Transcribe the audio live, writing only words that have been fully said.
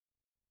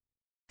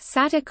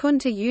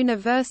Satakunta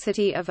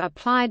University of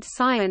Applied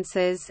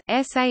Sciences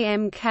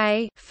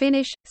 (SAMK),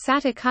 Finnish,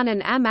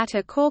 Satakunnan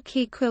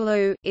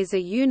ammattikorkeakoulu, is a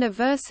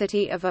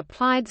university of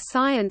applied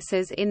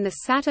sciences in the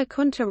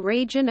Satakunta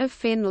region of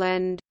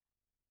Finland.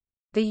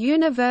 The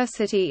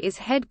university is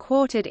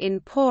headquartered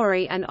in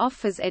Pori and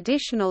offers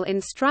additional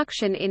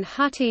instruction in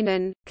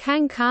Huhtinen,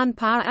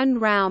 Kankaanpää and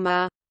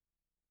Rauma.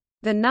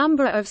 The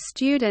number of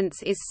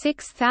students is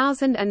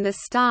 6,000 and the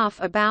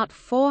staff about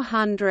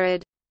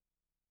 400.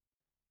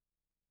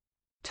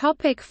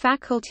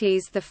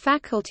 Faculties. The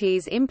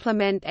faculties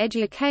implement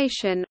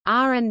education,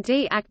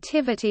 R&D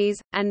activities,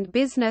 and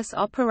business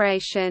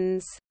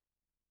operations.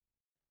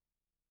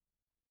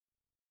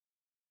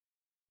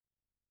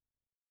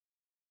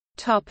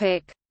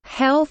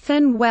 Health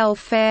and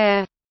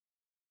welfare.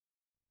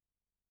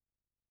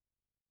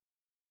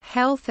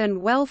 Health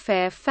and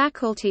Welfare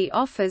faculty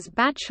offers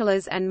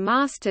bachelor's and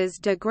master's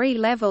degree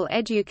level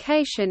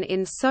education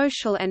in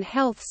social and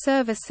health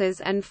services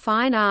and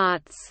fine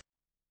arts.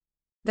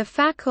 The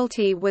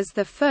faculty was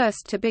the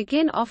first to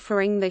begin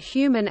offering the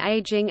Human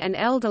Aging and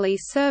Elderly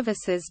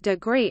Services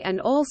degree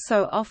and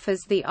also offers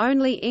the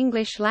only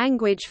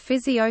English-language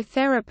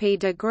physiotherapy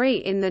degree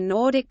in the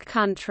Nordic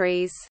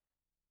countries.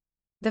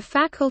 The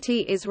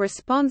faculty is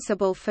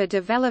responsible for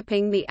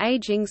developing the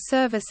aging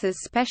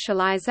services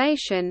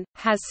specialization,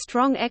 has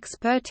strong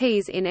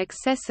expertise in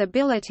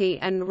accessibility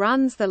and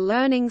runs the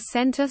learning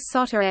center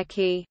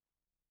Sotaeki.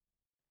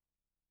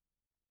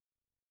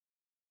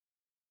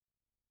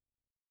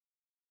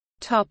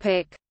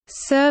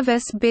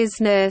 Service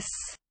business.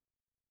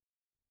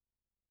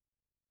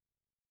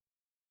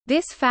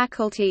 This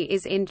faculty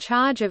is in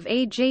charge of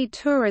e.g.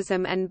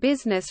 tourism and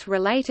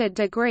business-related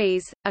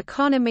degrees,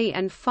 economy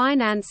and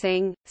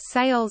financing,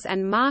 sales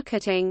and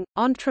marketing,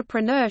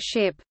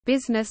 entrepreneurship,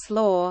 business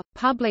law,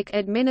 public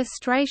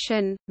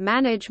administration,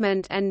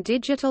 management and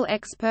digital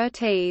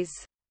expertise.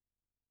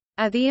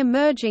 The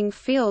emerging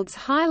fields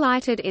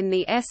highlighted in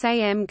the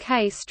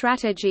SAMK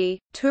strategy.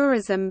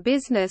 Tourism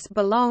business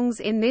belongs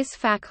in this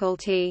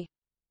faculty.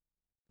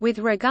 With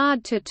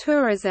regard to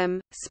tourism,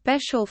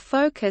 special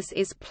focus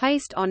is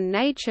placed on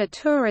nature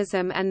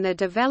tourism and the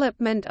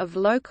development of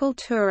local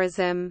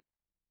tourism.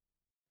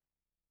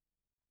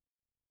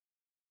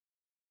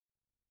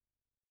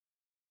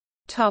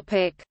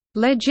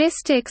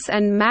 Logistics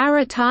and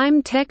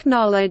maritime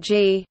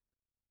technology.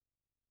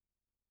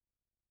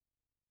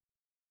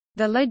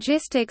 The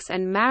Logistics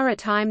and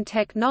Maritime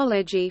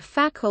Technology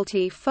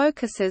faculty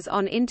focuses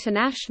on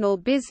international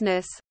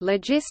business,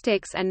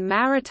 logistics and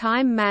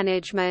maritime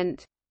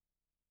management.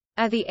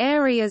 The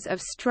areas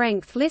of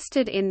strength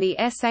listed in the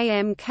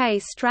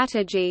SAMK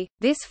strategy.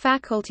 This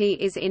faculty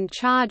is in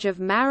charge of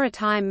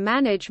maritime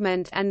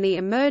management and the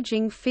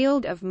emerging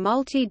field of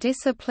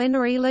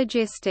multidisciplinary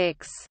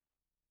logistics.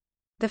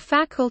 The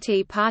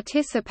faculty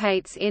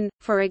participates in,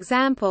 for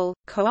example,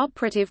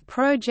 cooperative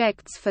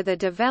projects for the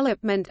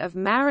development of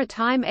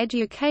maritime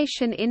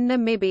education in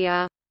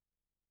Namibia.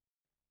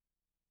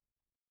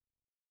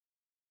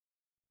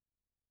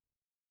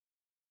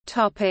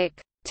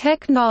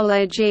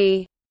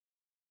 Technology.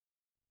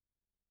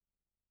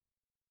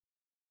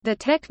 The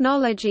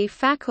technology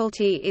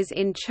faculty is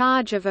in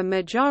charge of a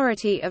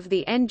majority of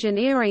the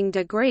engineering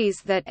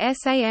degrees that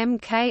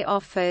SAMK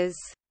offers.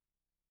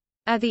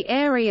 The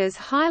areas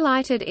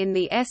highlighted in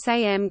the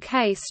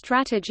SAMK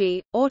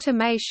strategy,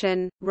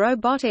 automation,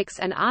 robotics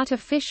and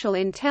artificial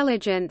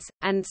intelligence,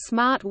 and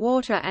smart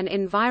water and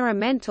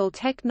environmental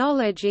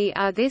technology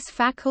are this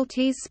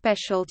faculty's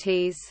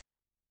specialties.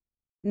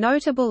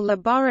 Notable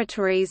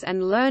laboratories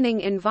and learning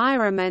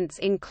environments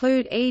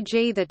include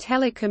e.g. the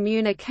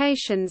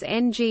Telecommunications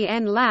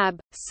NGN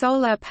Lab,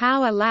 Solar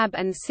Power Lab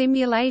and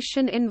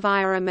simulation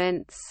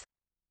environments.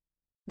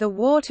 The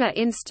Water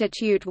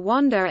Institute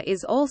Wanda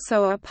is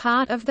also a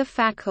part of the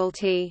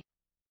faculty.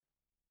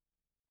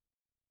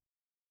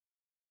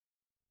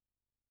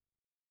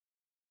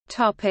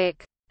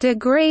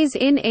 Degrees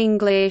in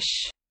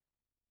English.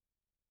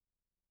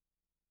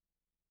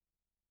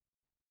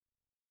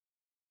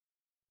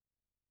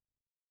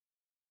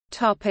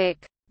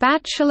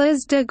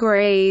 Bachelor's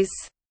degrees.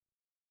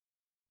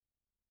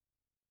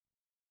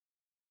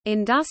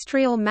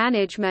 Industrial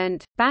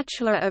Management,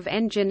 Bachelor of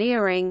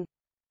Engineering.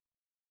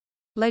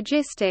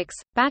 Logistics,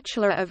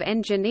 Bachelor of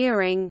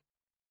Engineering.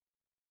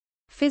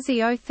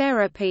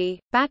 Physiotherapy,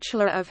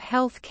 Bachelor of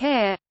Health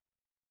Care.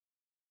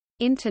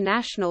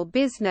 International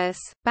Business,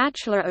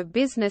 Bachelor of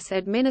Business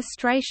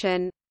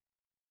Administration.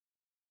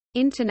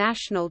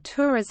 International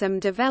Tourism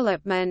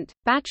Development,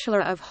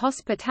 Bachelor of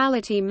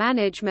Hospitality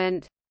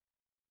Management.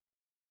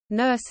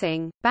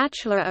 Nursing,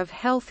 Bachelor of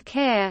Health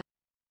Care.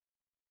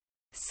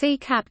 Sea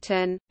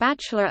Captain,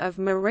 Bachelor of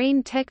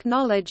Marine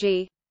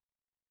Technology.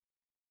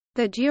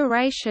 The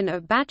duration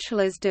of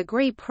bachelor's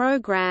degree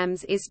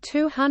programs is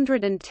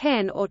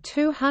 210 or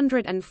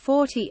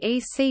 240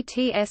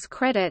 ECTS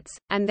credits,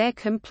 and their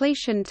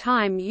completion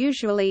time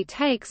usually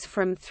takes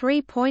from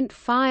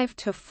 3.5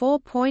 to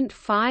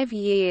 4.5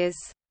 years.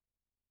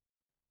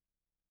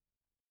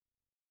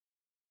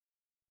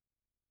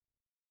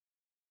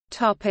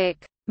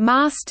 Topic: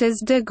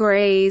 Master's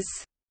degrees.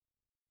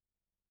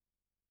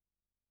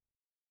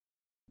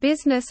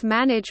 Business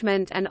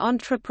Management and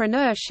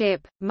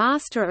Entrepreneurship,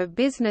 Master of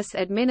Business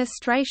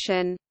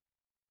Administration.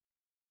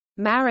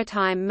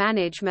 Maritime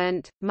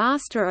Management,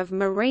 Master of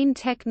Marine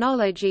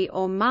Technology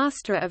or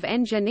Master of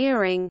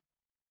Engineering.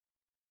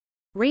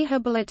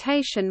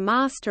 Rehabilitation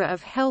Master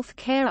of Health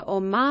Care or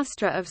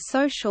Master of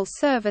Social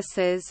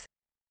Services.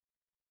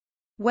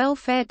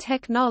 Welfare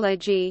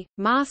Technology,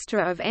 Master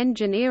of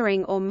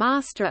Engineering or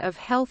Master of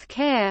Health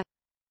Care.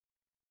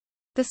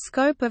 The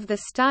scope of the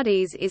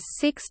studies is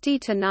 60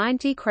 to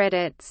 90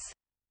 credits.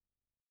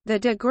 The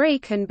degree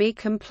can be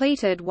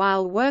completed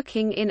while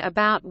working in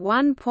about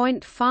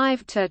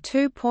 1.5 to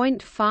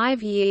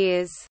 2.5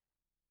 years.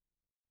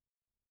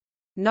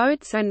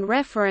 Notes and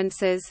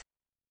references.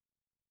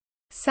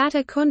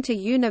 Satakunta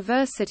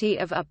University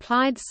of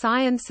Applied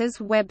Sciences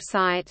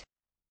website.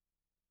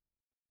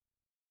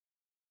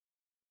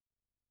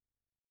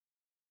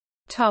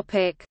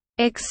 Topic: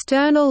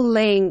 External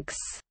links.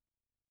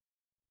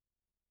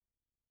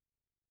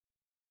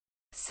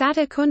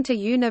 Satakunta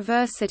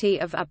University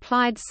of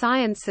Applied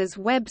Sciences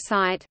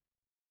website.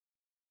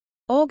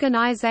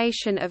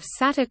 Organization of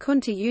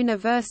Satakunta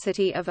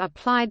University of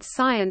Applied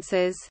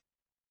Sciences.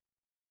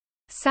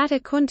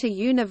 Satakunta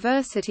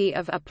University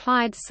of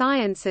Applied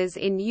Sciences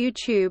in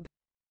YouTube.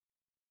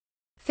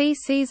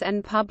 Theses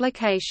and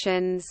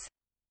publications.